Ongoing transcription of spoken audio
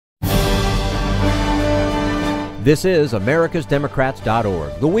This is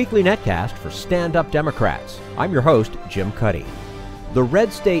americasdemocrats.org, the weekly netcast for stand-up Democrats. I'm your host, Jim Cuddy. The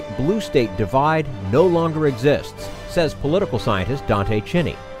red state-blue state divide no longer exists, says political scientist Dante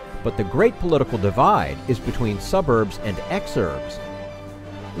Chinni. But the great political divide is between suburbs and exurbs.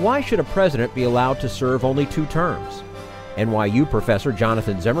 Why should a president be allowed to serve only 2 terms? NYU professor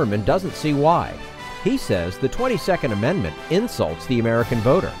Jonathan Zimmerman doesn't see why. He says the 22nd Amendment insults the American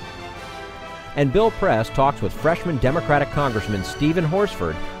voter. And Bill Press talks with freshman Democratic Congressman Stephen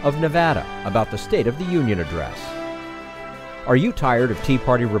Horsford of Nevada about the State of the Union address. Are you tired of Tea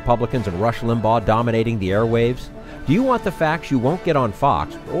Party Republicans and Rush Limbaugh dominating the airwaves? Do you want the facts you won't get on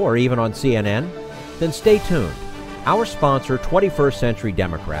Fox or even on CNN? Then stay tuned. Our sponsor, 21st Century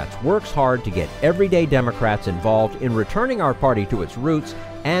Democrats, works hard to get everyday Democrats involved in returning our party to its roots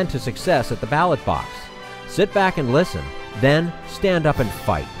and to success at the ballot box. Sit back and listen, then stand up and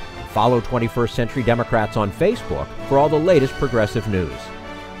fight. Follow 21st Century Democrats on Facebook for all the latest progressive news.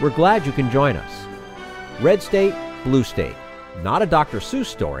 We're glad you can join us. Red state, blue state. Not a Dr. Seuss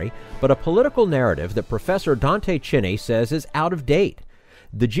story, but a political narrative that Professor Dante Chinni says is out of date.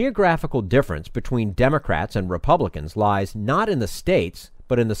 The geographical difference between Democrats and Republicans lies not in the states,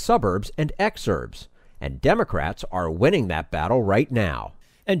 but in the suburbs and exurbs. And Democrats are winning that battle right now.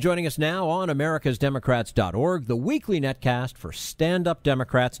 And joining us now on americasdemocrats.org, the weekly netcast for stand-up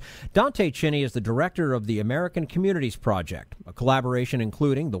Democrats, Dante Chinni is the director of the American Communities Project, a collaboration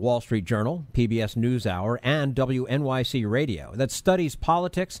including the Wall Street Journal, PBS NewsHour, and WNYC Radio that studies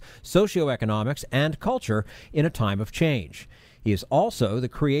politics, socioeconomics, and culture in a time of change. He is also the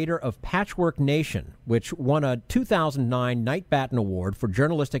creator of Patchwork Nation, which won a 2009 Knight Batten Award for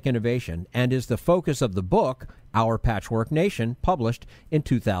Journalistic Innovation and is the focus of the book, Our Patchwork Nation, published in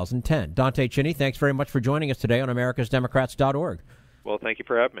 2010. Dante Chinni, thanks very much for joining us today on americasdemocrats.org. Well, thank you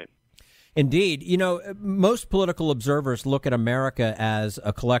for having me. Indeed. You know, most political observers look at America as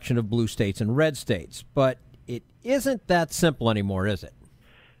a collection of blue states and red states, but it isn't that simple anymore, is it?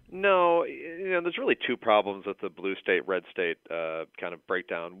 No, there's really 2 problems with the blue state, red state kind of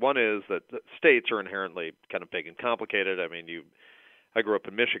breakdown. One is that states are inherently kind of big and complicated. I mean, I grew up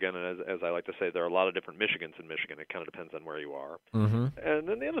in Michigan, and as I like to say, there are a lot of different Michigans in Michigan. It kind of depends on where you are. Mm-hmm. And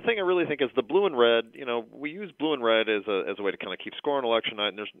then the other thing I really think is the blue and red. We use blue and red as a way to kind of keep score on election night,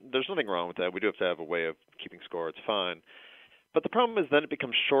 and there's nothing wrong with that. We do have to have a way of keeping score. It's fine. But the problem is then it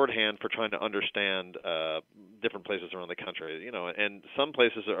becomes shorthand for trying to understand different places around the country, and some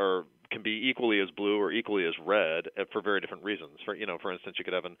places can be equally as blue or equally as red for very different reasons. For instance, you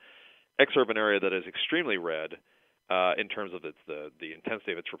could have an exurban area that is extremely red in terms of the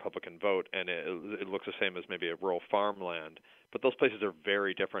intensity of its Republican vote, and it looks the same as maybe a rural farmland. But those places are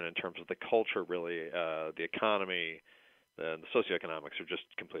very different in terms of the culture, really, the economy, and the socioeconomics are just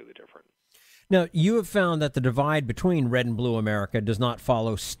completely different. Now, you have found that the divide between red and blue America does not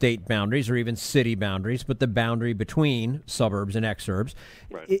follow state boundaries or even city boundaries, but the boundary between suburbs and exurbs.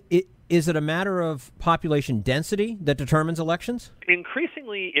 Right. Is it a matter of population density that determines elections?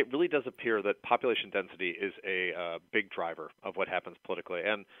 Increasingly, it really does appear that population density is a big driver of what happens politically,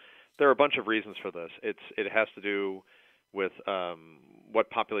 and there are a bunch of reasons for this. It has to do with what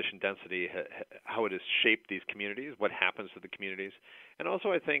population density, how it has shaped these communities, what happens to the communities, and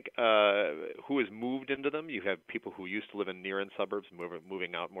also I think who has moved into them. You have people who used to live in near-in suburbs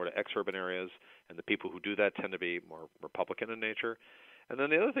moving out more to exurban areas, and the people who do that tend to be more Republican in nature. And then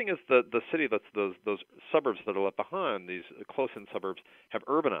the other thing is the city, those suburbs that are left behind, these close-in suburbs, have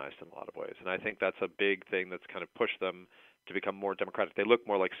urbanized in a lot of ways, and I think that's a big thing that's kind of pushed them to become more democratic. They look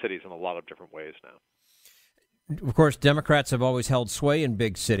more like cities in a lot of different ways now. Of course, Democrats have always held sway in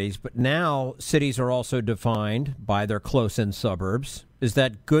big cities, but now cities are also defined by their close-in suburbs. Is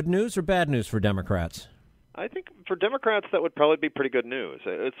that good news or bad news for Democrats? I think for Democrats that would probably be pretty good news.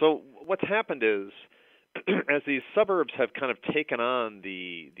 So what's happened is, as these suburbs have kind of taken on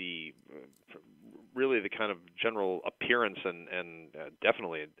the really the kind of general appearance and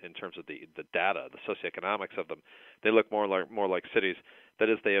definitely in terms of the data, the socioeconomics of them, they look more like cities. That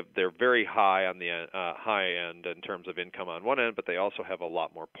is, they're very high on the high end in terms of income on one end, but they also have a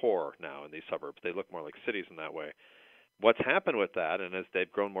lot more poor now in these suburbs. They look more like cities in that way. What's happened with that, and as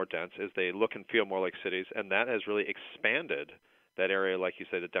they've grown more dense, is they look and feel more like cities, and that has really expanded that area. Like you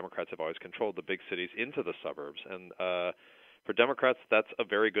say, the Democrats have always controlled the big cities into the suburbs, and for Democrats, that's a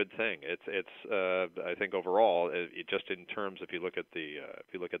very good thing. It's I think overall, just in terms, if you look at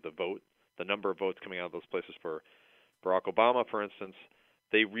the vote, the number of votes coming out of those places for Barack Obama, for instance,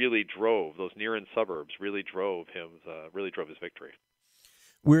 they really drove those near-in suburbs. Really drove his victory.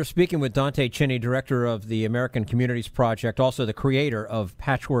 We're speaking with Dante Chinni, director of the American Communities Project, also the creator of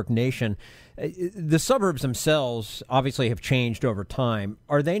Patchwork Nation. The suburbs themselves obviously have changed over time.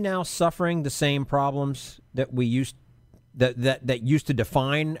 Are they now suffering the same problems that we used that used to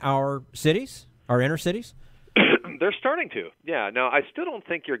define our cities, our inner cities? They're starting to. Yeah. Now, I still don't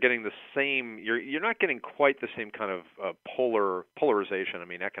think you're getting the same. You're not getting quite the same kind of polarization. I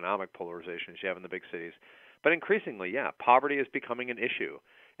mean, economic polarization as you have in the big cities. But increasingly, yeah, poverty is becoming an issue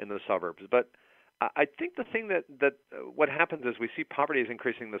in the suburbs. But I think the thing that what happens is we see poverty is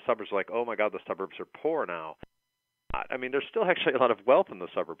increasing in the suburbs. Like, oh my God, the suburbs are poor now. I mean, there's still actually a lot of wealth in the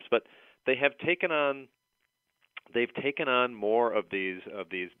suburbs, but they have taken on. They've taken on more of these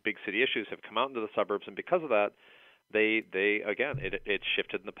big city issues, have come out into the suburbs, and because of that, they again it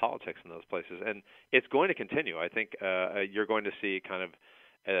shifted in the politics in those places, and it's going to continue. I think you're going to see kind of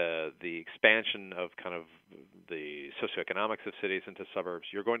the expansion of kind of the socioeconomics of cities into suburbs.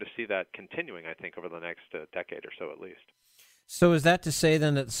 You're going to see that continuing, I think, over the next decade or so at least. So is that to say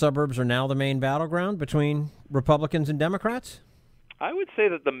then that the suburbs are now the main battleground between Republicans and Democrats? I would say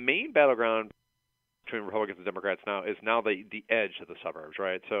that the main battleground between Republicans and Democrats now is the edge of the suburbs,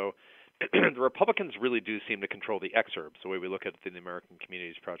 right? So the Republicans really do seem to control the exurbs, the way we look at it in the American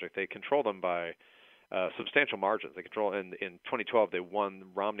Communities Project. They control them by substantial margins. They control, in 2012,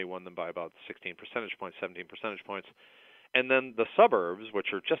 Romney won them by about 16 percentage points, 17 percentage points. And then the suburbs, which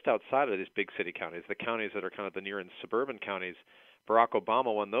are just outside of these big city counties, the counties that are kind of the near and suburban counties, Barack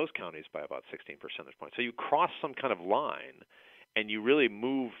Obama won those counties by about 16 percentage points. So you cross some kind of line, and you really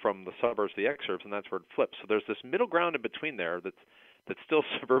move from the suburbs to the exurbs, and that's where it flips. So there's this middle ground in between there that's still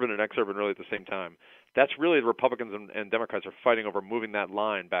suburban and exurban really at the same time. That's really the Republicans and Democrats are fighting over moving that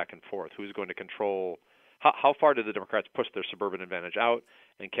line back and forth. Who's going to control how far do the Democrats push their suburban advantage out,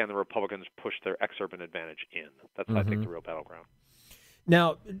 and can the Republicans push their exurban advantage in? That's, I think, the real battleground.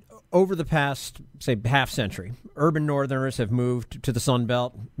 Now, over the past, say, half century, urban Northerners have moved to the Sun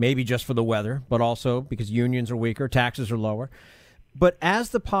Belt, maybe just for the weather, but also because unions are weaker, taxes are lower. But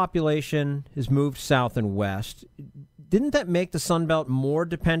as the population has moved south and west, didn't that make the Sun Belt more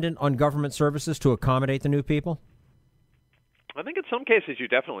dependent on government services to accommodate the new people? I think in some cases you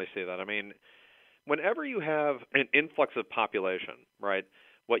definitely see that. I mean, whenever you have an influx of population, right,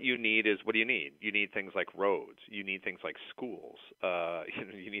 what do you need? You need things like roads. You need things like schools.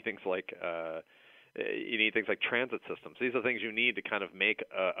 You need things like transit systems. These are things you need to kind of make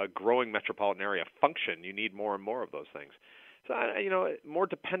a growing metropolitan area function. You need more and more of those things. So, more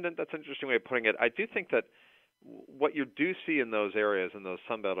dependent, that's an interesting way of putting it. I do think that what you do see in those areas, in those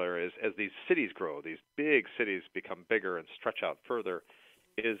Sunbelt areas, as these cities grow, these big cities become bigger and stretch out further,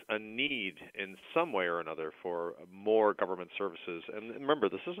 is a need in some way or another for more government services. And remember,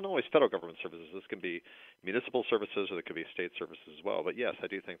 this isn't always federal government services. This can be municipal services, or there could be state services as well. But yes, I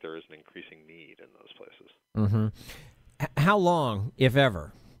do think there is an increasing need in those places. Mm-hmm. How long, if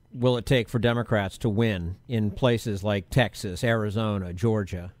ever, will it take for Democrats to win in places like Texas, Arizona,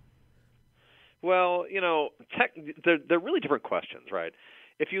 Georgia? Well, they're really different questions, right?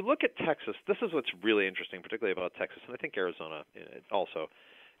 If you look at Texas, this is what's really interesting, particularly about Texas, and I think Arizona also.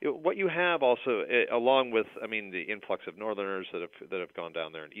 What you have also, along with, the influx of Northerners that have gone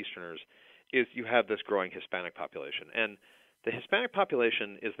down there and Easterners, is you have this growing Hispanic population. And the Hispanic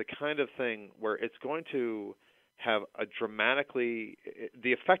population is the kind of thing where it's going to have the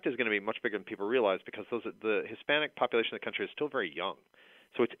effect is going to be much bigger than people realize, because the Hispanic population of the country is still very young.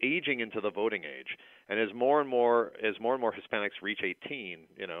 So it's aging into the voting age, and as more and more Hispanics reach 18,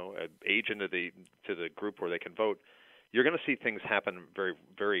 age into the group where they can vote, you're going to see things happen very,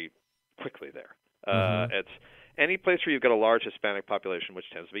 very quickly there. It's any place where you've got a large Hispanic population, which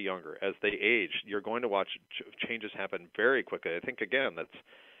tends to be younger, as they age, you're going to watch changes happen very quickly. I think again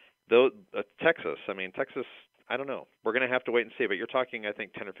Texas. Texas. I don't know. We're going to have to wait and see. But you're talking, I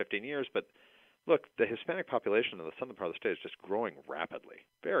think, 10 or 15 years. But look, the Hispanic population in the southern part of the state is just growing rapidly,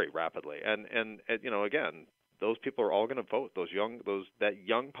 very rapidly. And again, those people are all going to vote. That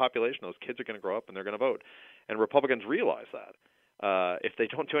young population, those kids are going to grow up and they're going to vote. And Republicans realize that. If they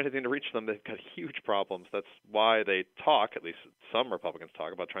don't do anything to reach them, they've got huge problems. That's why they talk, at least some Republicans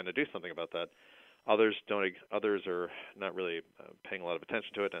talk about trying to do something about that. Others don't. Others are not really paying a lot of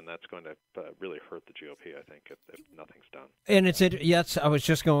attention to it, and that's going to really hurt the GOP, I think, if nothing's done. And yes, I was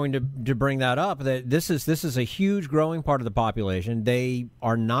just going to bring that up. That this is a huge growing part of the population. They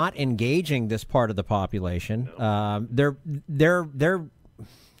are not engaging this part of the population. No.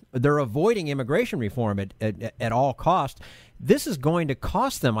 They're avoiding immigration reform at all costs. This is going to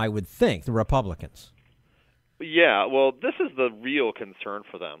cost them, I would think, the Republicans. Yeah. Well, this is the real concern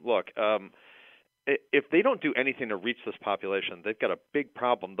for them. Look. if they don't do anything to reach this population, they've got a big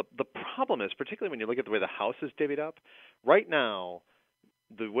problem. The problem is, particularly when you look at the way the House is divvied up, right now,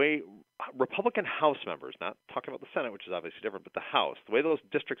 the way Republican House members, not talking about the Senate, which is obviously different, but the House, the way those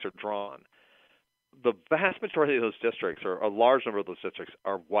districts are drawn, the vast majority of those districts, or a large number of those districts,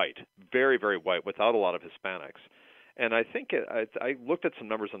 are white, very, very white, without a lot of Hispanics. And I think I looked at some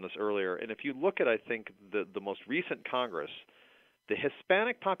numbers on this earlier, and if you look at, I think, the most recent Congress, the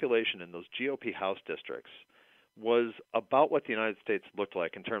Hispanic population in those GOP House districts was about what the United States looked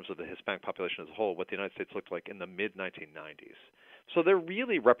like in terms of the Hispanic population as a whole, what the United States looked like in the mid-1990s. So they're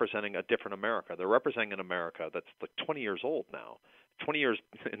really representing a different America. They're representing an America that's like 20 years old now, 20 years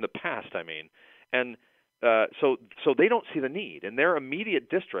in the past, I mean. And so they don't see the need. In their immediate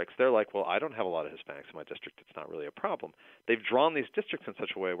districts, they're like, well, I don't have a lot of Hispanics in my district. It's not really a problem. They've drawn these districts in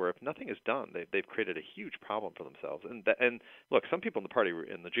such a way where if nothing is done, they've created a huge problem for themselves. And look, some people in the party,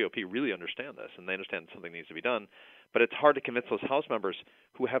 in the GOP, really understand this, and they understand something needs to be done. But it's hard to convince those House members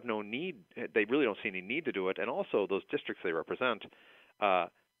who have no need. They really don't see any need to do it. And also those districts they represent,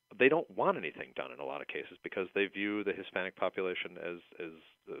 they don't want anything done in a lot of cases because they view the Hispanic population as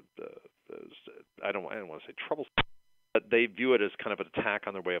I don't want to say troublesome, but they view it as kind of an attack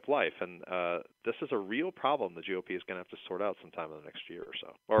on their way of life. And this is a real problem the GOP is going to have to sort out sometime in the next year or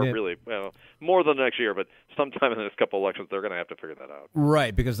so. Or really, well, more than the next year, but sometime in the next couple of elections, they're going to have to figure that out.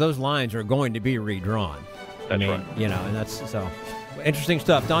 Right, because those lines are going to be redrawn. That's right. You know, and that's so interesting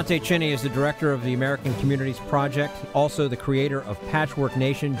stuff. Dante Chinni is the director of the American Communities Project, also the creator of Patchwork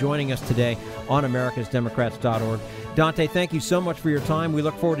Nation, joining us today on americasdemocrats.org. Dante, thank you so much for your time. We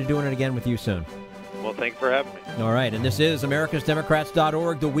look forward to doing it again with you soon. Well, thanks for having me. All right, and this is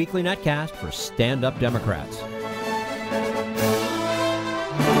americasdemocrats.org, the weekly netcast for Stand Up Democrats.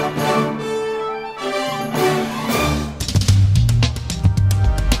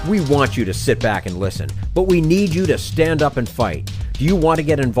 We want you to sit back and listen, but we need you to stand up and fight. Do you want to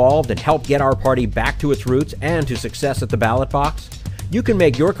get involved and help get our party back to its roots and to success at the ballot box? You can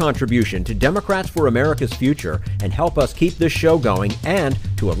make your contribution to Democrats for America's Future and help us keep this show going and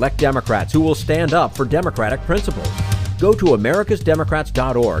to elect Democrats who will stand up for democratic principles. Go to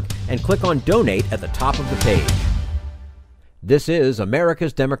americasdemocrats.org and click on Donate at the top of the page. This is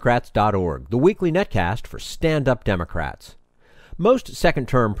americasdemocrats.org, the weekly netcast for Stand Up Democrats. Most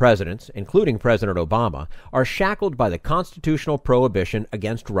second-term presidents, including President Obama, are shackled by the constitutional prohibition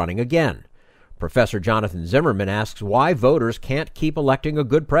against running again. Professor Jonathan Zimmerman asks why voters can't keep electing a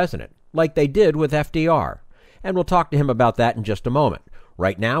good president, like they did with FDR. And we'll talk to him about that in just a moment.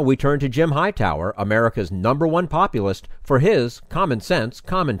 Right now, we turn to Jim Hightower, America's #1 populist, for his common sense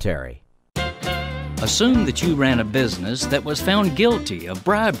commentary. Assume that you ran a business that was found guilty of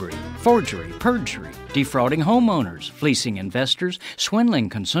bribery, forgery, perjury, defrauding homeowners, fleecing investors, swindling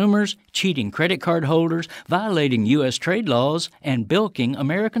consumers, cheating credit card holders, violating U.S. trade laws, and bilking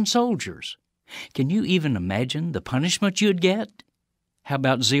American soldiers. Can you even imagine the punishment you'd get? How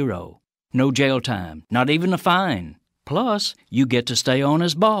about 0? No jail time, not even a fine. Plus, you get to stay on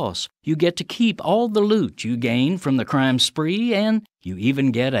as boss. You get to keep all the loot you gain from the crime spree, and you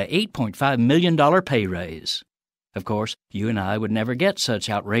even get a $8.5 million pay raise. Of course, you and I would never get such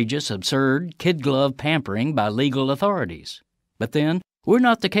outrageous, absurd, kid-glove pampering by legal authorities. But then, we're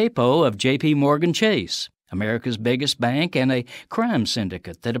not the capo of J.P. Morgan Chase, America's biggest bank and a crime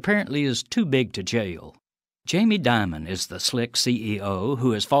syndicate that apparently is too big to jail. Jamie Dimon is the slick CEO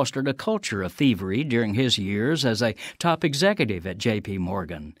who has fostered a culture of thievery during his years as a top executive at J.P.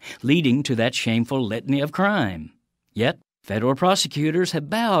 Morgan, leading to that shameful litany of crime. Yet, federal prosecutors have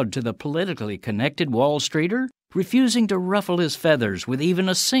bowed to the politically connected Wall Streeter, refusing to ruffle his feathers with even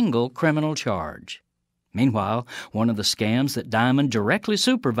a single criminal charge. Meanwhile, one of the scams that Dimon directly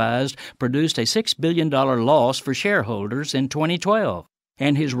supervised produced a $6 billion loss for shareholders in 2012,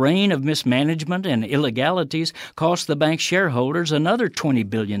 and his reign of mismanagement and illegalities cost the bank's shareholders another $20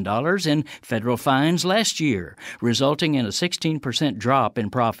 billion in federal fines last year, resulting in a 16% drop in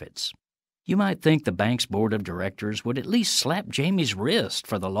profits. You might think the bank's board of directors would at least slap Jamie's wrist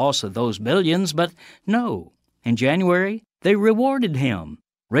for the loss of those billions, but no. In January, they rewarded him,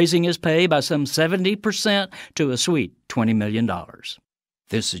 raising his pay by some 70% to a sweet $20 million.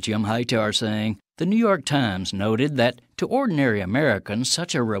 This is Jim Hightower saying, the New York Times noted that to ordinary Americans,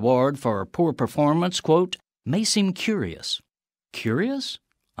 such a reward for poor performance, quote, may seem curious. Curious?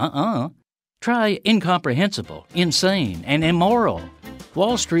 Try incomprehensible, insane, and immoral.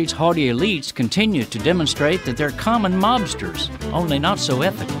 Wall Street's haughty elites continue to demonstrate that they're common mobsters, only not so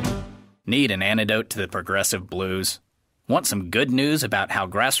ethical. Need an antidote to the progressive blues? Want some good news about how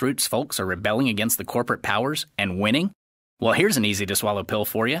grassroots folks are rebelling against the corporate powers and winning? Well, here's an easy-to-swallow pill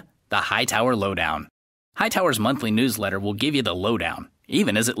for you. the Hightower Lowdown. Hightower's monthly newsletter will give you the lowdown,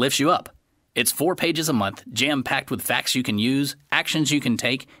 even as it lifts you up. It's 4 pages a month, jam-packed with facts you can use, actions you can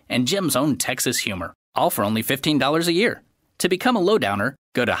take, and Jim's own Texas humor, all for only $15 a year. To become a lowdowner,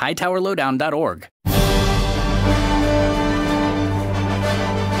 go to hightowerlowdown.org.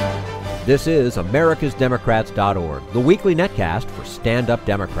 This is americasdemocrats.org, the weekly netcast for stand-up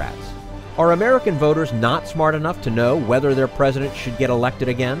Democrats. Are American voters not smart enough to know whether their president should get elected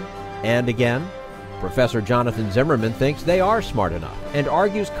again and again? Professor Jonathan Zimmerman thinks they are smart enough and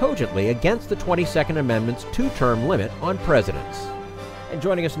argues cogently against the 22nd Amendment's 2-term limit on presidents. And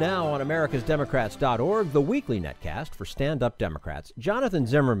joining us now on americasdemocrats.org, the weekly netcast for stand-up Democrats, Jonathan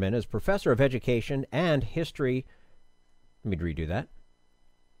Zimmerman is professor of education and history. Let me redo that.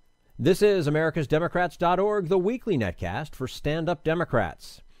 This is americasdemocrats.org, the weekly netcast for stand-up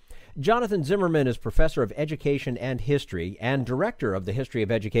Democrats. Jonathan Zimmerman is professor of education and history and director of the History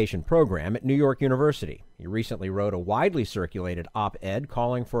of Education program at New York University. He recently wrote a widely circulated op-ed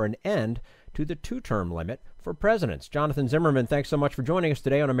calling for an end to the 2-term limit for presidents. Jonathan Zimmerman, thanks so much for joining us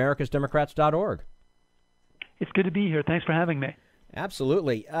today on americasdemocrats.org. It's good to be here. Thanks for having me.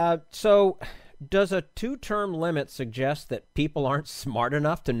 Absolutely. So does a 2-term limit suggest that people aren't smart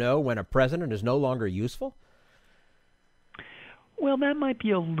enough to know when a president is no longer useful? Well, that might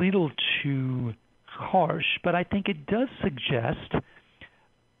be a little too harsh, but I think it does suggest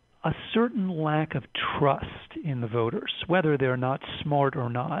a certain lack of trust in the voters, whether they're not smart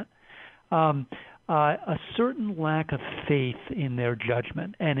or not, a certain lack of faith in their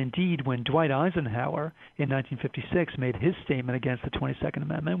judgment. And indeed, when Dwight Eisenhower in 1956 made his statement against the 22nd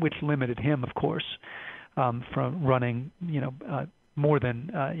Amendment, which limited him, of course, from running, more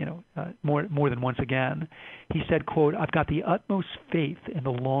than once again, he said, quote, "I've got the utmost faith in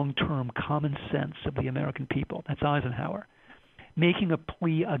the long-term common sense of the American people." That's Eisenhower, making a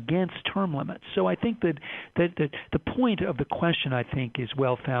plea against term limits. So I think that the point of the question, I think, is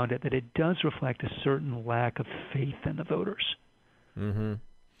well-founded, that it does reflect a certain lack of faith in the voters. Mm-hmm.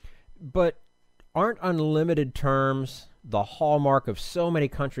 But aren't unlimited terms the hallmark of so many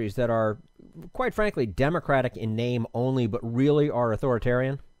countries that are, quite frankly, democratic in name only, but really are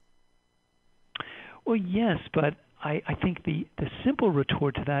authoritarian? Well, yes, but I think the simple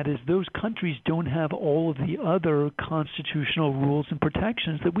retort to that is those countries don't have all of the other constitutional rules and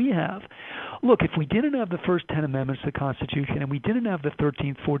protections that we have. Look, if we didn't have the first 10 amendments to the Constitution, and we didn't have the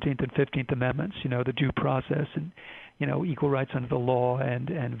 13th, 14th, and 15th amendments, the due process and equal rights under the law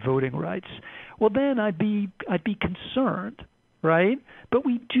and voting rights, well, then I'd be concerned, right? But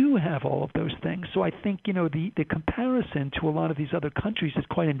we do have all of those things. So I think, the comparison to a lot of these other countries is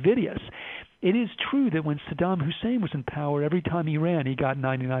quite invidious. It is true that when Saddam Hussein was in power, every time he ran, he got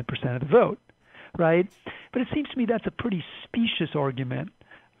 99% of the vote, right? But it seems to me that's a pretty specious argument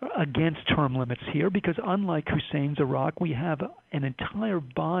against term limits here, because unlike Hussein's Iraq, we have an entire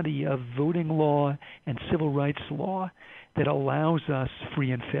body of voting law and civil rights law that allows us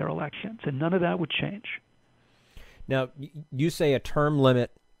free and fair elections, and none of that would change. Now, you say a term limit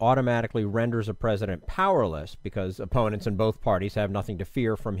automatically renders a president powerless because opponents in both parties have nothing to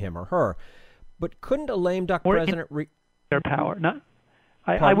fear from him or her. But couldn't a lame duck president their power?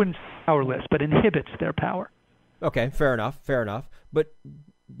 I wouldn't say powerless, but inhibits their power. Okay, fair enough.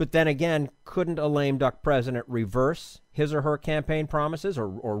 But then again, couldn't a lame duck president reverse his or her campaign promises or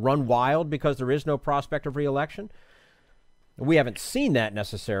run wild because there is no prospect of re-election? We haven't seen that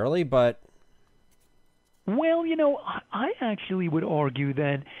necessarily, but... Well, I actually would argue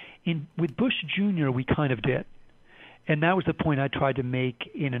that with Bush Jr. we kind of did. And that was the point I tried to make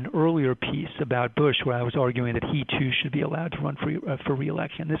in an earlier piece about Bush, where I was arguing that he, too, should be allowed to run for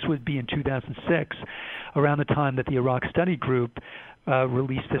re-election. This would be in 2006, around the time that the Iraq Study Group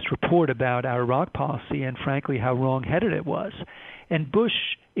released this report about our Iraq policy and, frankly, how wrong-headed it was. And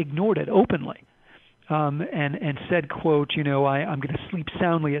Bush ignored it openly and said, quote, I'm going to sleep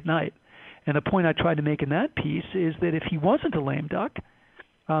soundly at night. And the point I tried to make in that piece is that if he wasn't a lame duck,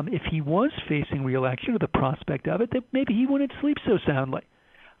 if he was facing re-election or the prospect of it, that maybe he wouldn't sleep so soundly.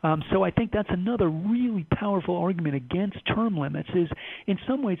 So I think that's another really powerful argument against term limits. Is in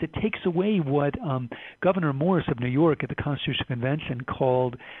some ways it takes away what Governor Morris of New York at the Constitutional Convention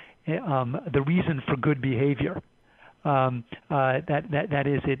called the reason for good behavior. That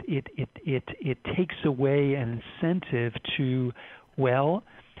is, it takes away an incentive to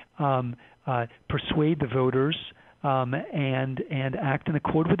persuade the voters and act in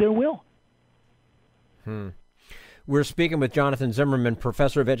accord with their will. We're speaking with Jonathan Zimmerman,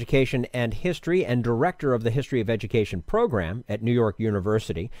 professor of education and history and director of the History of Education program at New York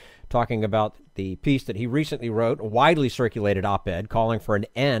University, talking about the piece that he recently wrote, a widely circulated op-ed calling for an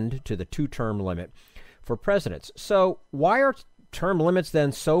end to the two-term limit for presidents. So why are term limits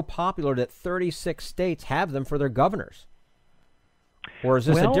then so popular that 36 states have them for their governors? Or is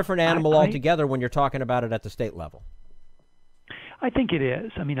this a different animal altogether when you're talking about it at the state level? I think it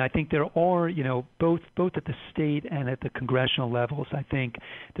is. I mean, I think there are, both at the state and at the congressional levels, I think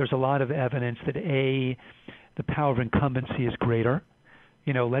there's a lot of evidence that, A, the power of incumbency is greater.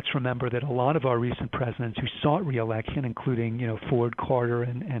 Let's remember that a lot of our recent presidents who sought re-election, including, Ford, Carter,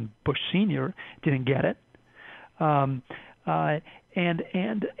 and Bush Sr., didn't get it. And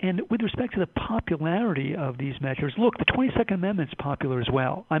with respect to the popularity of these measures, look, the 22nd Amendment's popular as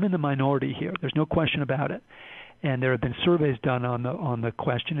well. I'm in the minority here. There's no question about it. And there have been surveys done on the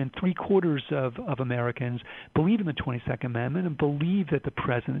question, and 3/4 of Americans believe in the 22nd Amendment and believe that the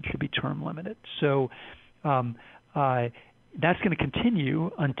president should be term limited. So that's going to continue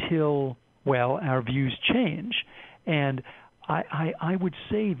until, our views change. And I would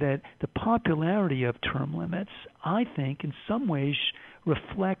say that the popularity of term limits, I think, in some ways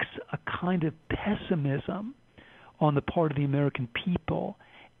reflects a kind of pessimism on the part of the American people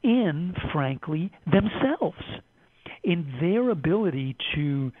in, frankly, themselves, in their ability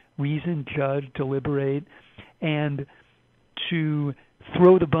to reason, judge, deliberate, and to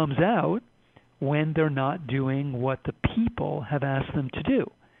throw the bums out when they're not doing what the people have asked them to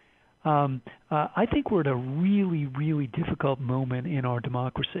do. I think we're at a really, really difficult moment in our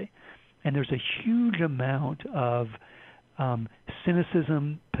democracy, and there's a huge amount of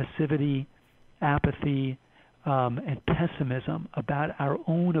cynicism, passivity, apathy, and pessimism about our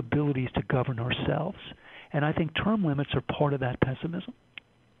own abilities to govern ourselves. And I think term limits are part of that pessimism.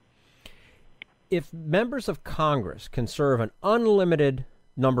 If members of Congress can serve an unlimited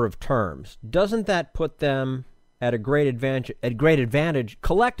number of terms, doesn't that put them at a great advantage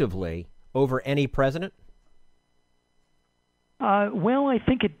collectively over any president? Well, I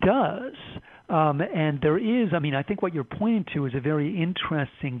think it does. And there is, I think what you're pointing to is a very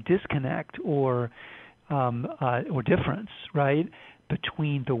interesting disconnect or difference, right,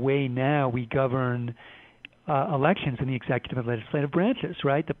 between the way now we govern elections in the executive and legislative branches,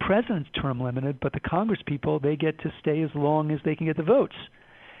 right? The president's term limited, but the Congress people, they get to stay as long as they can get the votes.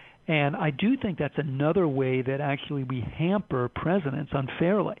 And I do think that's another way that actually we hamper presidents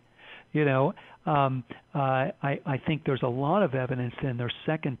unfairly. I think there's a lot of evidence that in their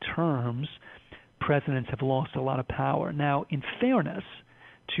second terms, presidents have lost a lot of power. Now, in fairness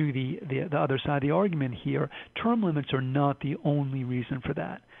to the other side of the argument here, term limits are not the only reason for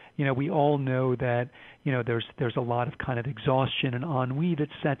that. We all know that, there's a lot of kind of exhaustion and ennui that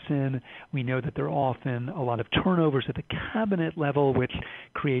sets in. We know that there are often a lot of turnovers at the cabinet level, which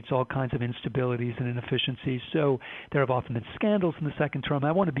creates all kinds of instabilities and inefficiencies. So there have often been scandals in the second term.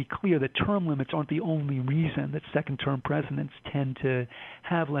 I want to be clear that term limits aren't the only reason that second-term presidents tend to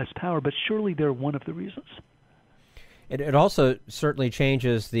have less power, but surely they're one of the reasons. It also certainly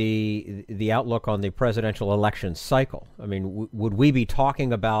changes the outlook on the presidential election cycle. I mean, would we be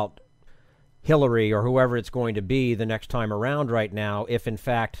talking about Hillary or whoever it's going to be the next time around right now if, in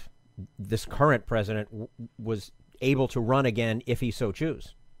fact, this current president was able to run again if he so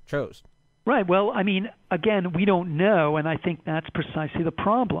chose? Right. Well, again, we don't know, and I think that's precisely the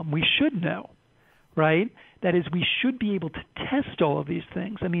problem. We should know, right? That is, we should be able to test all of these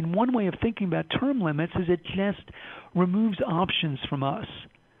things. One way of thinking about term limits is it just removes options from us,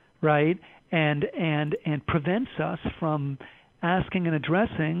 right? And prevents us from asking and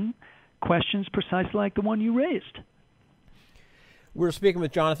addressing questions precisely like the one you raised. We're speaking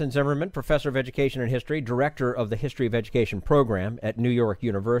with Jonathan Zimmerman, professor of education and history, director of the History of Education program at New York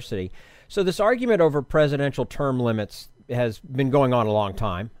University. So this argument over presidential term limits has been going on a long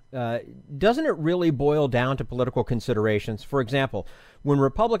time. Doesn't it really boil down to political considerations? For example, when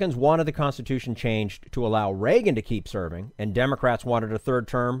Republicans wanted the Constitution changed to allow Reagan to keep serving and Democrats wanted a third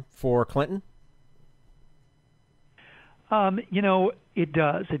term for Clinton? It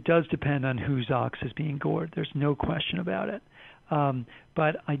does. It does depend on whose ox is being gored. There's no question about it.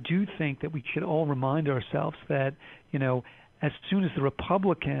 But I do think that we should all remind ourselves that, as soon as the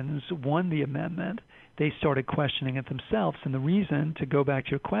Republicans won the amendment, they started questioning it themselves. And the reason, to go back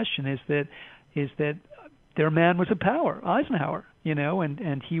to your question, is that their man was a power, Eisenhower,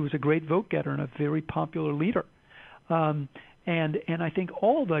 and he was a great vote getter and a very popular leader. And I think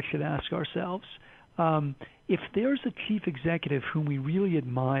all of us should ask ourselves, if there's a chief executive whom we really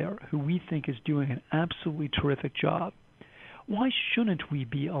admire, who we think is doing an absolutely terrific job, why shouldn't we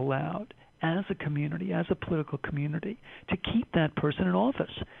be allowed as a community, as a political community, to keep that person in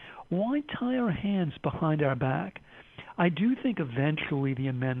office. Why tie our hands behind our back? I do think eventually the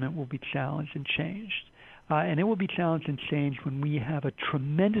amendment will be challenged and changed. And it will be challenged and changed when we have a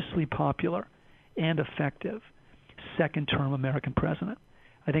tremendously popular and effective second-term American president.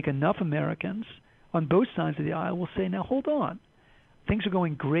 I think enough Americans on both sides of the aisle will say, now hold on. Things are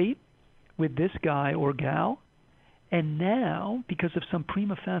going great with this guy or gal, and now, because of some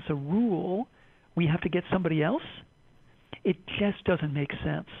prima facie rule, we have to get somebody else? It just doesn't make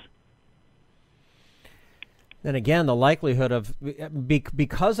sense. Then again, the likelihood of,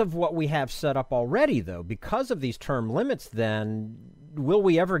 because of what we have set up already, though, because of these term limits, then, will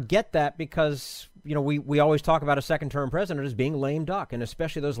we ever get that? Because, we always talk about a second-term president as being lame duck, and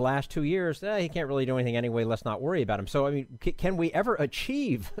especially those last 2 years, he can't really do anything anyway, let's not worry about him. So, can we ever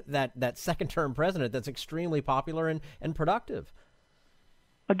achieve that second-term president that's extremely popular and productive?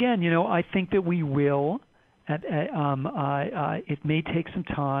 Again, I think that we will. It may take some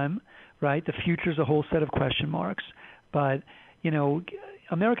time. Right, the future is a whole set of question marks, but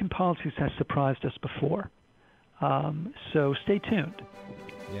American politics has surprised us before. So stay tuned.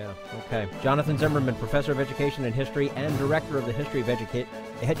 Yeah. Okay. Jonathan Zimmerman, professor of education and history and director of the History of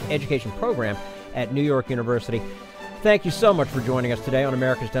Education program at New York University. Thank you so much for joining us today on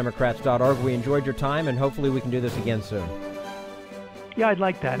americasdemocrats.org. We enjoyed your time, and hopefully we can do this again soon. Yeah, I'd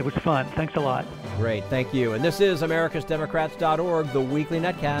like that. It was fun. Thanks a lot. Great. Thank you. And this is americasdemocrats.org, the weekly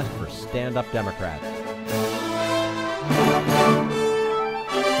netcast for Stand Up Democrats.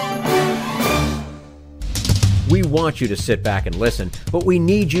 We want you to sit back and listen, but we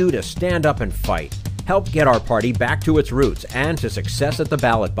need you to stand up and fight. Help get our party back to its roots and to success at the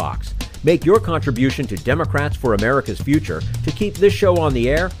ballot box. Make your contribution to Democrats for America's Future to keep this show on the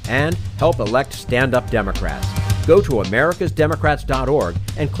air and help elect Stand Up Democrats. Go to americasdemocrats.org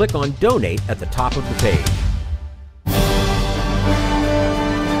and click on Donate at the top of the page.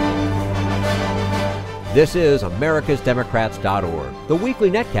 This is americasdemocrats.org, the weekly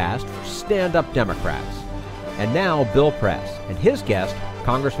netcast for Stand Up Democrats. And now Bill Press and his guest,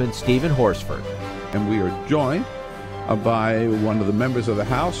 Congressman Stephen Horsford. And we are joined by one of the members of the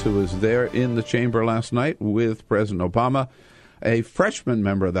House who was there in the chamber last night with President Obama, a freshman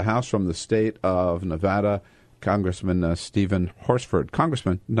member of the House from the state of Nevada, Congressman Stephen Horsford.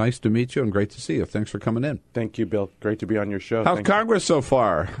 Congressman, nice to meet you and great to see you. Thanks for coming in. Thank you, Bill. Great to be on your show. How's Congress so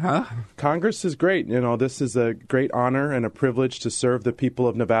far? Huh? Congress is great. This is a great honor and a privilege to serve the people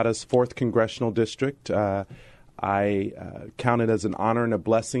of Nevada's 4th Congressional District. I count it as an honor and a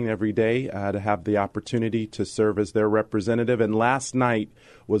blessing every day to have the opportunity to serve as their representative. And last night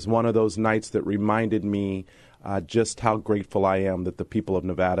was one of those nights that reminded me just how grateful I am that the people of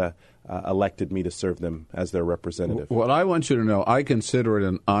Nevada elected me to serve them as their representative. Well, I want you to know I consider it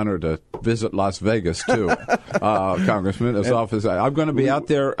an honor to visit Las Vegas, too, Congressman, as often as I'm going to be out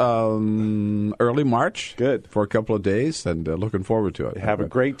there early March. Good. For a couple of days, and looking forward to it. Have a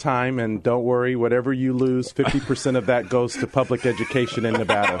great time, and don't worry, whatever you lose, 50% of that goes to public education in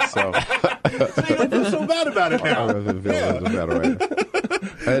Nevada. So, see, I feel so bad about it now.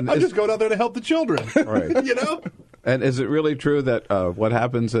 I'm just going out there to help the children. Right. And is it really true that what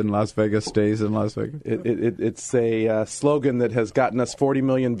happens in Las Vegas stays in Las Vegas? It's a slogan that has gotten us 40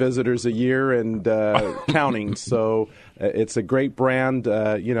 million visitors a year and counting. So it's a great brand.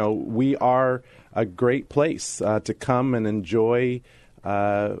 We are a great place to come and enjoy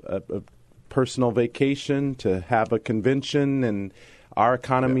a personal vacation, to have a convention, and our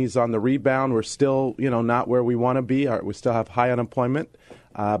economy's on the rebound. We're still, not where we want to be. We still have high unemployment.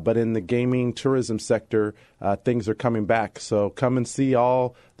 But in the gaming tourism sector, things are coming back. So come and see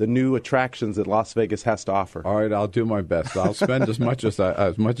all the new attractions that Las Vegas has to offer. All right, I'll do my best. I'll spend as much as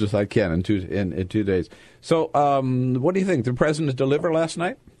I can in 2 days. So, what do you think? Did the president deliver last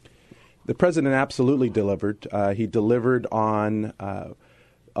night? The president absolutely delivered. He delivered on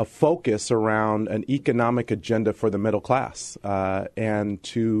a focus around an economic agenda for the middle class, and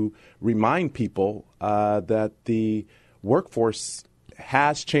to remind people that the workforce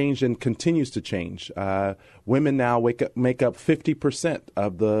has changed and continues to change. Women now make up 50%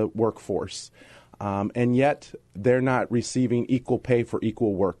 of the workforce, and yet they're not receiving equal pay for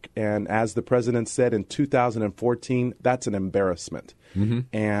equal work. And as the president said in 2014, that's an embarrassment. Mm-hmm.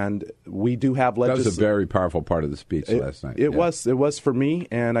 And we do have legislation. That was a very powerful part of the speech last night. It was for me,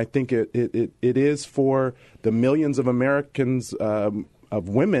 and I think it is for the millions of Americans, of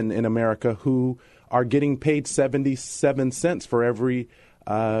women in America who are getting paid 77 cents for every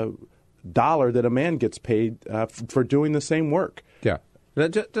dollar that a man gets paid for doing the same work. Yeah.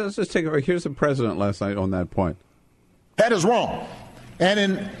 Let's just take it. Here's the president last night on that point. That is wrong. And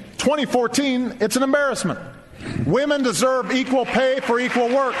in 2014, it's an embarrassment. Women deserve equal pay for equal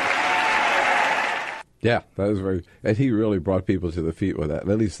work. Yeah, that was very, and he really brought people to the feet with that,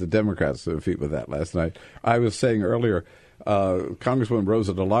 at least the Democrats to the feet with that last night. I was saying earlier, Congresswoman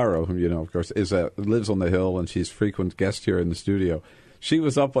Rosa DeLauro, whom you know, of course, lives on the Hill, and she's a frequent guest here in the studio. She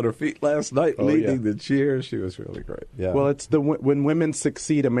was up on her feet last night leading the cheer. She was really great. Yeah. Well, it's the when women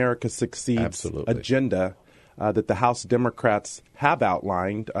succeed, America succeeds agenda that the House Democrats have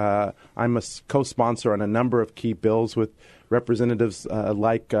outlined. I'm a co-sponsor on a number of key bills with representatives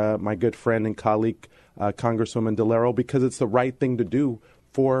like my good friend and colleague, Congresswoman DeLauro, because it's the right thing to do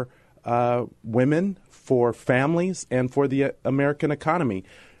for women, for families, and for the American economy.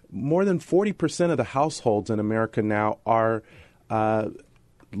 More than 40% of the households in America now are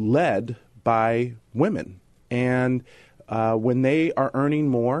led by women. And when they are earning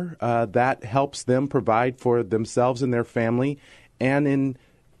more, that helps them provide for themselves and their family. And in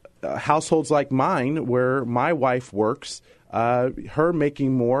households like mine, where my wife works, her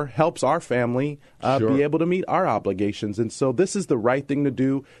making more helps our family be able to meet our obligations. And so this is the right thing to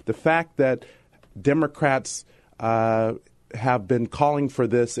do. The fact that Democrats have been calling for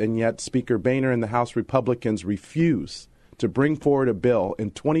this, and yet Speaker Boehner and the House Republicans refuse to bring forward a bill in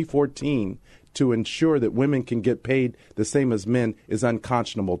 2014 to ensure that women can get paid the same as men is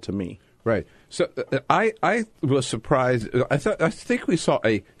unconscionable to me. Right. So I was surprised. I think we saw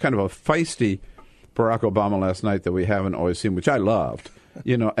a kind of a feisty Barack Obama last night that we haven't always seen, which I loved.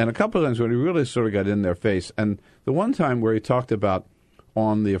 You know, and a couple of times when he really sort of got in their face. And the one time where he talked about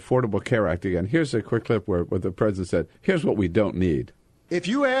on the Affordable Care Act again, here's a quick clip where the president said, here's what we don't need. If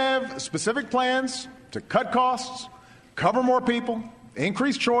you have specific plans to cut costs, cover more people,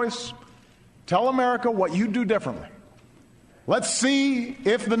 increase choice, tell America what you do differently. Let's see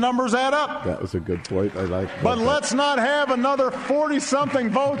if the numbers add up. That was a good point. I like that. But let's not have another 40-something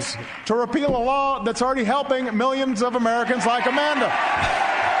votes to repeal a law that's already helping millions of Americans like Amanda.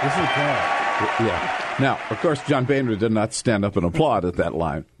 This is bad. Yeah. Now, of course, John Boehner did not stand up and applaud at that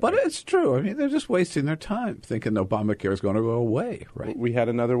line. But it's true. I mean, they're just wasting their time thinking Obamacare is going to go away, right? We had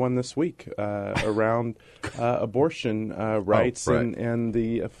another one this week around abortion rights and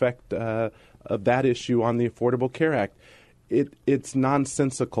the effect of that issue on the Affordable Care Act. It's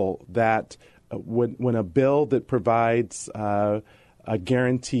nonsensical that when a bill that provides a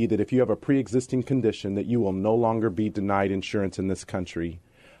guarantee that if you have a pre-existing condition that you will no longer be denied insurance in this country,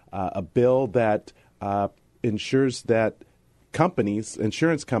 a bill that ensures that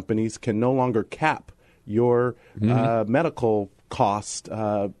insurance companies can no longer cap your medical cost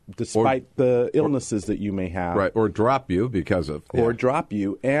despite the illnesses that you may have. Right, or drop you because of. Or drop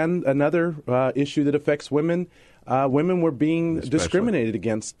you. And another issue that affects women, women were being discriminated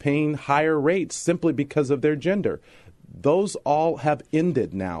against, paying higher rates simply because of their gender. Those all have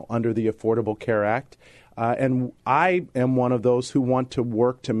ended now under the Affordable Care Act. And I am one of those who want to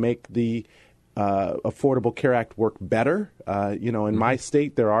work to make the Affordable Care Act work better. In my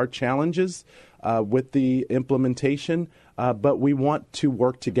state, there are challenges with the implementation, but we want to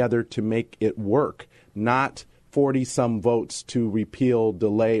work together to make it work, not 40-some votes to repeal,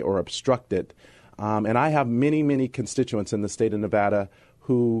 delay, or obstruct it. And I have many, many constituents in the state of Nevada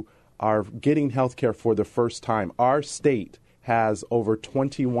who are getting health care for the first time. Our state has over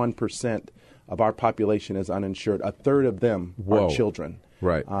 21% of our population is uninsured. A third of them are children.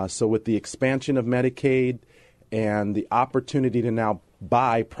 Right. So with the expansion of Medicaid and the opportunity to now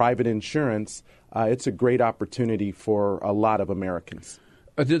buy private insurance, it's a great opportunity for a lot of Americans.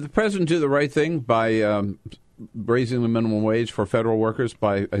 Did the president do the right thing by raising the minimum wage for federal workers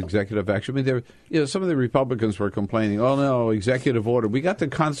by executive action? I mean, some of the Republicans were complaining, oh, no, executive order. We got the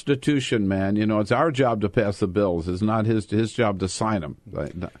Constitution, man. It's our job to pass the bills. It's not his job to sign them.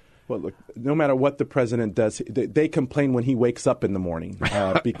 Well, look, no matter what the president does, they complain when he wakes up in the morning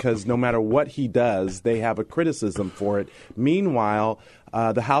because no matter what he does, they have a criticism for it. Meanwhile,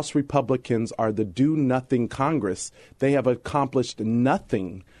 the House Republicans are the do-nothing Congress. They have accomplished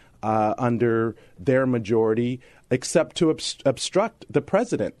nothing under their majority except to obstruct the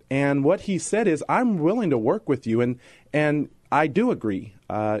president. And what he said is, I'm willing to work with you. And I do agree.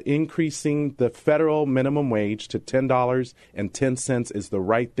 Increasing the federal minimum wage to $10.10 is the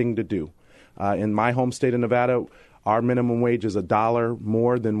right thing to do. In my home state of Nevada, our minimum wage is $1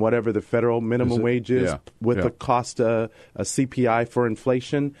 more than whatever the federal minimum wage is with the cost of a CPI for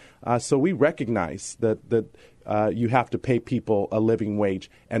inflation. So we recognize that you have to pay people a living wage.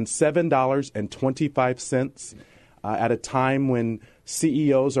 And $7.25 at a time when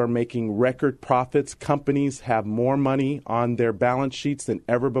CEOs are making record profits, companies have more money on their balance sheets than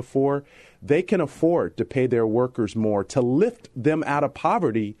ever before, they can afford to pay their workers more to lift them out of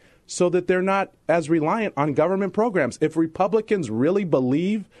poverty so that they're not as reliant on government programs. If Republicans really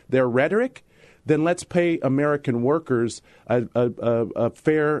believe their rhetoric, then let's pay American workers a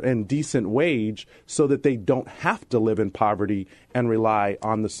fair and decent wage so that they don't have to live in poverty and rely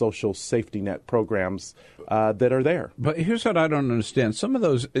on the social safety net programs that are there. But here's what I don't understand. Some of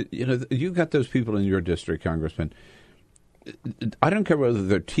those, you got those people in your district, Congressman. I don't care whether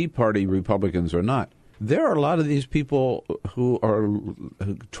they're Tea Party Republicans or not. There are a lot of these people who are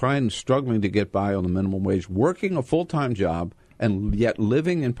struggling to get by on the minimum wage, working a full-time job, and yet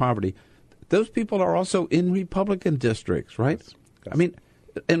living in poverty. Those people are also in Republican districts, right? Yes. I mean,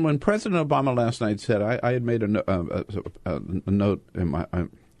 and when President Obama last night said, I had made a note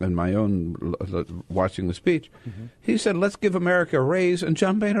in my own watching the speech. Mm-hmm. He said, "Let's give America a raise," and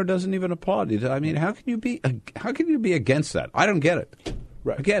John Boehner doesn't even applaud. I mean, how can you be against that? I don't get it.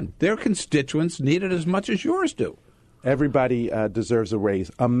 Right. Again, their constituents need it as much as yours do. Everybody deserves a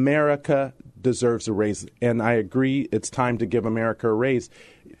raise. America deserves a raise. And I agree, it's time to give America a raise.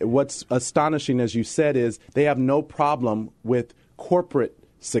 What's astonishing, as you said, is they have no problem with corporate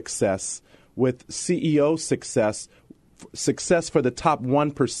success, with CEO success for the top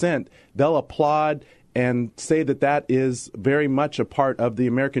 1%. They'll applaud and say that that is very much a part of the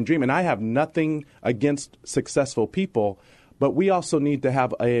American dream. And I have nothing against successful people, but we also need to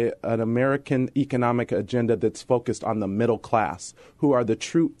have an American economic agenda that's focused on the middle class, who are the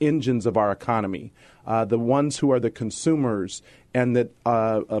true engines of our economy, the ones who are the consumers and that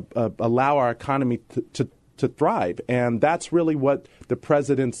allow our economy to thrive. And that's really what the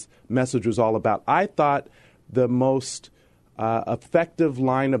president's message was all about. I thought the most effective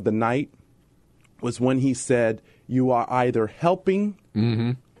line of the night was when he said, "You are either helping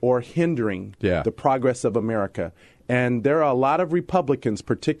or hindering the progress of America." And there are a lot of Republicans,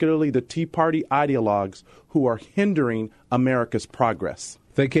 particularly the Tea Party ideologues, who are hindering America's progress.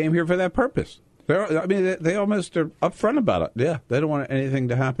 They came here for that purpose. They almost are upfront about it. Yeah, they don't want anything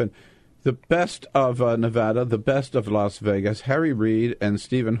to happen. The best of Nevada, the best of Las Vegas, Harry Reid and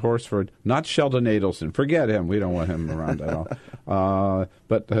Stephen Horsford, not Sheldon Adelson. Forget him. We don't want him around at all.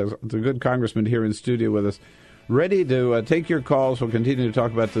 But the good congressman here in studio with us, ready to take your calls. We'll continue to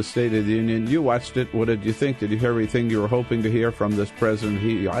talk about the State of the Union. You watched it. What did you think? Did you hear everything you were hoping to hear from this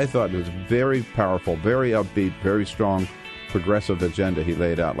president? I thought it was very powerful, very upbeat, very strong, progressive agenda he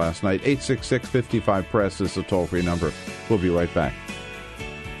laid out last night. 866-55-PRESS is the toll-free number. We'll be right back.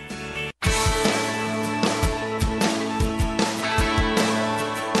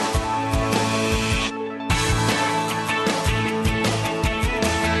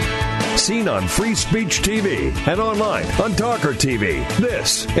 Seen on Free Speech TV and online on Talker TV.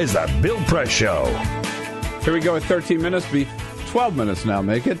 This is the Bill Press Show. Here we go at 13 minutes, 12 minutes now,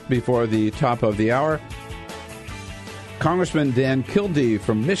 make it, before the top of the hour. Congressman Dan Kildee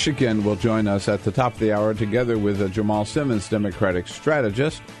from Michigan will join us at the top of the hour, together with Jamal Simmons, Democratic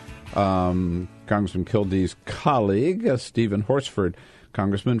strategist. Congressman Kildee's colleague, Stephen Horsford,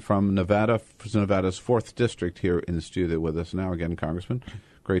 Congressman from Nevada, Nevada's 4th District, here in the studio with us now. Again, Congressman,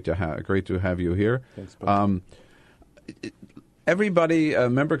 great to have you here. Thanks, everybody,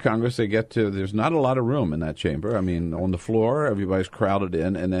 member of Congress, there's not a lot of room in that chamber. I mean, on the floor, everybody's crowded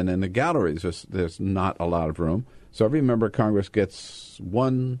in, and then in the galleries, there's not a lot of room. So every member of Congress gets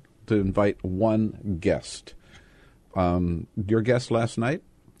to invite one guest. Your guest last night,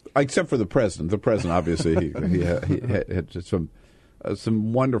 except for the president. The president, obviously, he had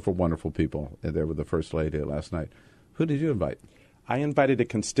some wonderful, wonderful people there with the First Lady last night. Who did you invite? I invited a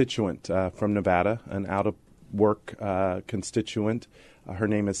constituent from Nevada, an out-of-work constituent. Her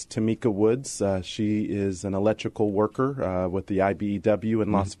name is Tamika Woods. She is an electrical worker with the IBEW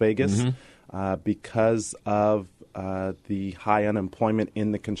in Las Vegas. Because of the high unemployment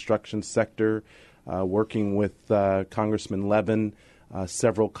in the construction sector, working with Congressman Levin,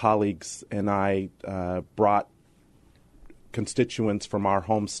 several colleagues, and I brought constituents from our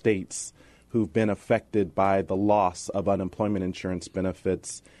home states who've been affected by the loss of unemployment insurance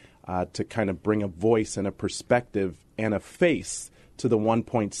benefits to kind of bring a voice and a perspective and a face to the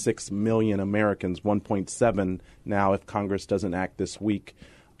 1.6 million Americans, 1.7 now if Congress doesn't act this week,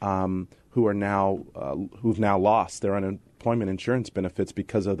 who've now lost their unemployment insurance benefits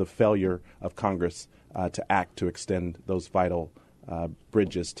because of the failure of Congress to act to extend those vital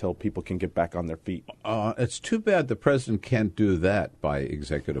bridges till people can get back on their feet. It's too bad the president can't do that by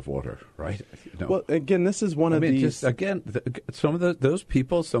executive order, right? No. Well, again, this is one of these. Some of those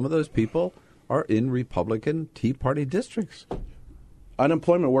people are in Republican Tea Party districts.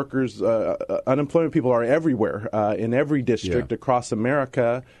 Unemployment workers, unemployment people are everywhere, in every district across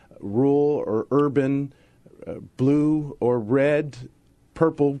America, rural or urban, blue or red,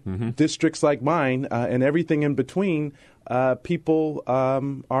 purple districts like mine and everything in between, people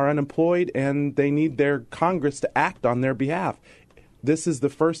are unemployed and they need their Congress to act on their behalf. This is the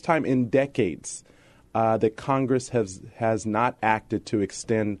first time in decades that Congress has not acted to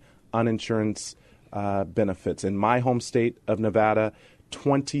extend uninsurance benefits. In my home state of Nevada,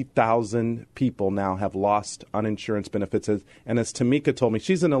 20,000 people now have lost uninsurance benefits. And as Tamika told me,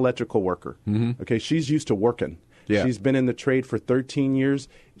 she's an electrical worker. Okay, she's used to working. Yeah. She's been in the trade for 13 years.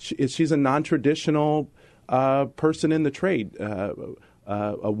 She's a non-traditional person in the trade,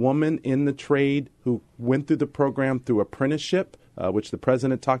 a woman in the trade who went through the program through apprenticeship, which the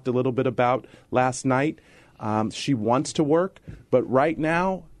president talked a little bit about last night. She wants to work, but right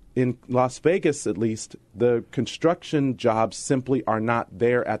now, in Las Vegas, at least, the construction jobs simply are not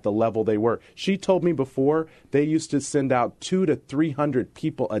there at the level they were. She told me before they used to send out 200 to 300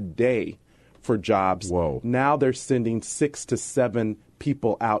 people a day for jobs. Whoa. Now they're sending 6 to 7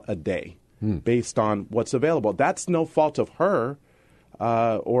 people out a day based on what's available. That's no fault of her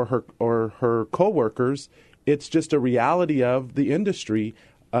or her coworkers. It's just a reality of the industry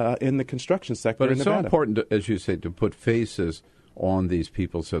in the construction sector. But it's in Nevada. so important, as you say, to put faces on these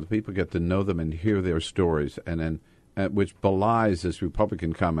people so that people get to know them and hear their stories, and then which belies this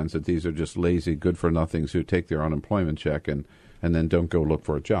Republican comments that these are just lazy, good-for-nothings who take their unemployment check and then don't go look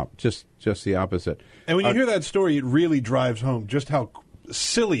for a job. Just the opposite. And when you hear that story, it really drives home just how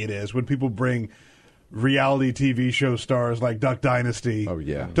silly it is when people bring reality TV show stars like Duck Dynasty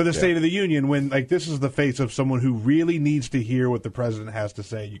to the State of the Union, when this is the face of someone who really needs to hear what the president has to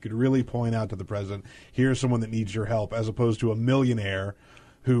say. You could really point out to the president, here's someone that needs your help, as opposed to a millionaire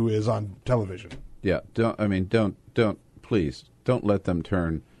who is on television. Yeah, please don't let them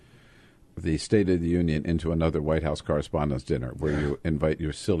turn the State of the Union into another White House Correspondents' Dinner where you invite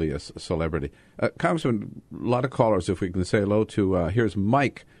your silliest celebrity. Congressman, a lot of callers, if we can say hello to, here's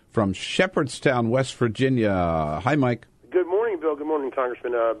Mike from Shepherdstown, West Virginia. Hi, Mike. Good morning, Bill. Good morning,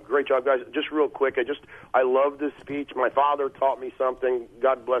 Congressman. Great job, guys. Just real quick, I love this speech. My father taught me something.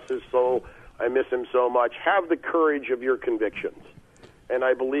 God bless his soul. I miss him so much. Have the courage of your convictions. And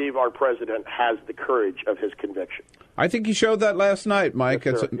I believe our president has the courage of his convictions. I think he showed that last night, Mike.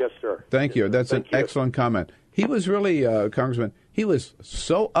 Yes, sir. Yes, sir. Thank you. That's an excellent comment. He was really, Congressman, he was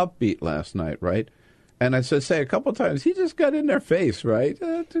so upbeat last night, right? And I should say a couple times, he just got in their face, right?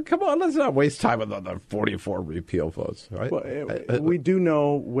 Come on, let's not waste time with the 44 repeal votes, right? Well, we do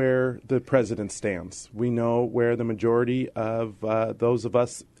know where the president stands. We know where the majority of those of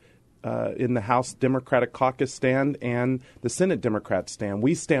us in the House Democratic caucus stand and the Senate Democrats stand.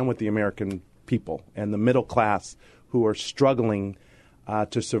 We stand with the American people and the middle class who are struggling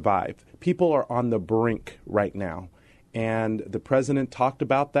to survive. People are on the brink right now. And the president talked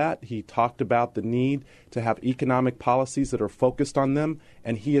about that. He talked about the need to have economic policies that are focused on them,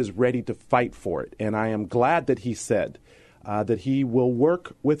 and he is ready to fight for it. And I am glad that he said that he will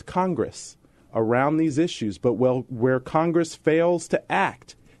work with Congress around these issues, but where Congress fails to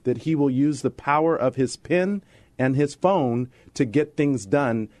act, that he will use the power of his pen and his phone to get things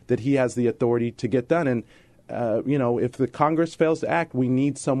done that he has the authority to get done. And if the Congress fails to act, we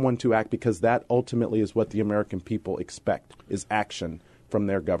need someone to act, because that ultimately is what the American people expect, is action from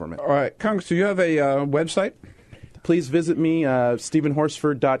their government. All right. Congress, do you have a website? Please visit me,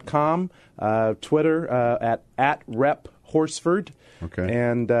 StephenHorsford.com, Twitter at Rep Horsford. Okay.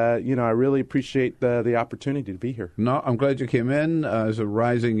 And, I really appreciate the opportunity to be here. No, I'm glad you came in as a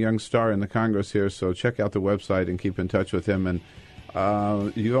rising young star in the Congress here, so check out the website and keep in touch with him. And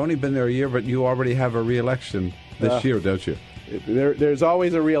you've only been there a year, but you already have a re-election this year, don't you? There's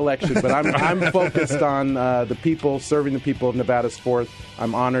always a re-election, but I'm focused on the people, serving the people of Nevada's 4th.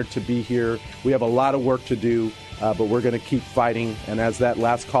 I'm honored to be here. We have a lot of work to do, but we're going to keep fighting. And as that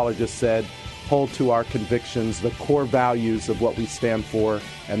last caller just said, hold to our convictions, the core values of what we stand for,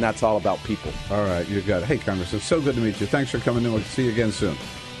 and that's all about people. All right, you got it. Hey, Congress, it's so good to meet you. Thanks for coming in. We'll see you again soon.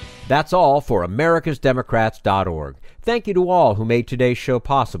 That's all for AmericasDemocrats.org. Thank you to all who made today's show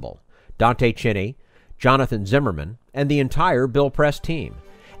possible. Dante Chinni, Jonathan Zimmerman, and the entire Bill Press team.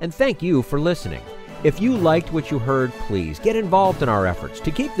 And thank you for listening. If you liked what you heard, please get involved in our efforts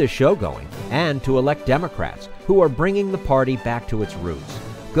to keep this show going and to elect Democrats who are bringing the party back to its roots.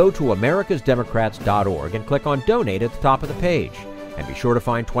 Go to AmericasDemocrats.org and click on Donate at the top of the page. And be sure to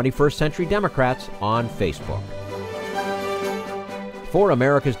find 21st Century Democrats on Facebook. For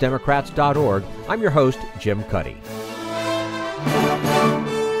AmericasDemocrats.org, I'm your host, Jim Cuddy.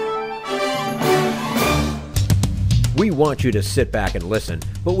 We want you to sit back and listen,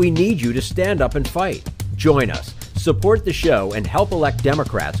 but we need you to stand up and fight. Join us, support the show, and help elect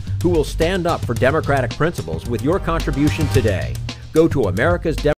Democrats who will stand up for democratic principles with your contribution today. Go to America's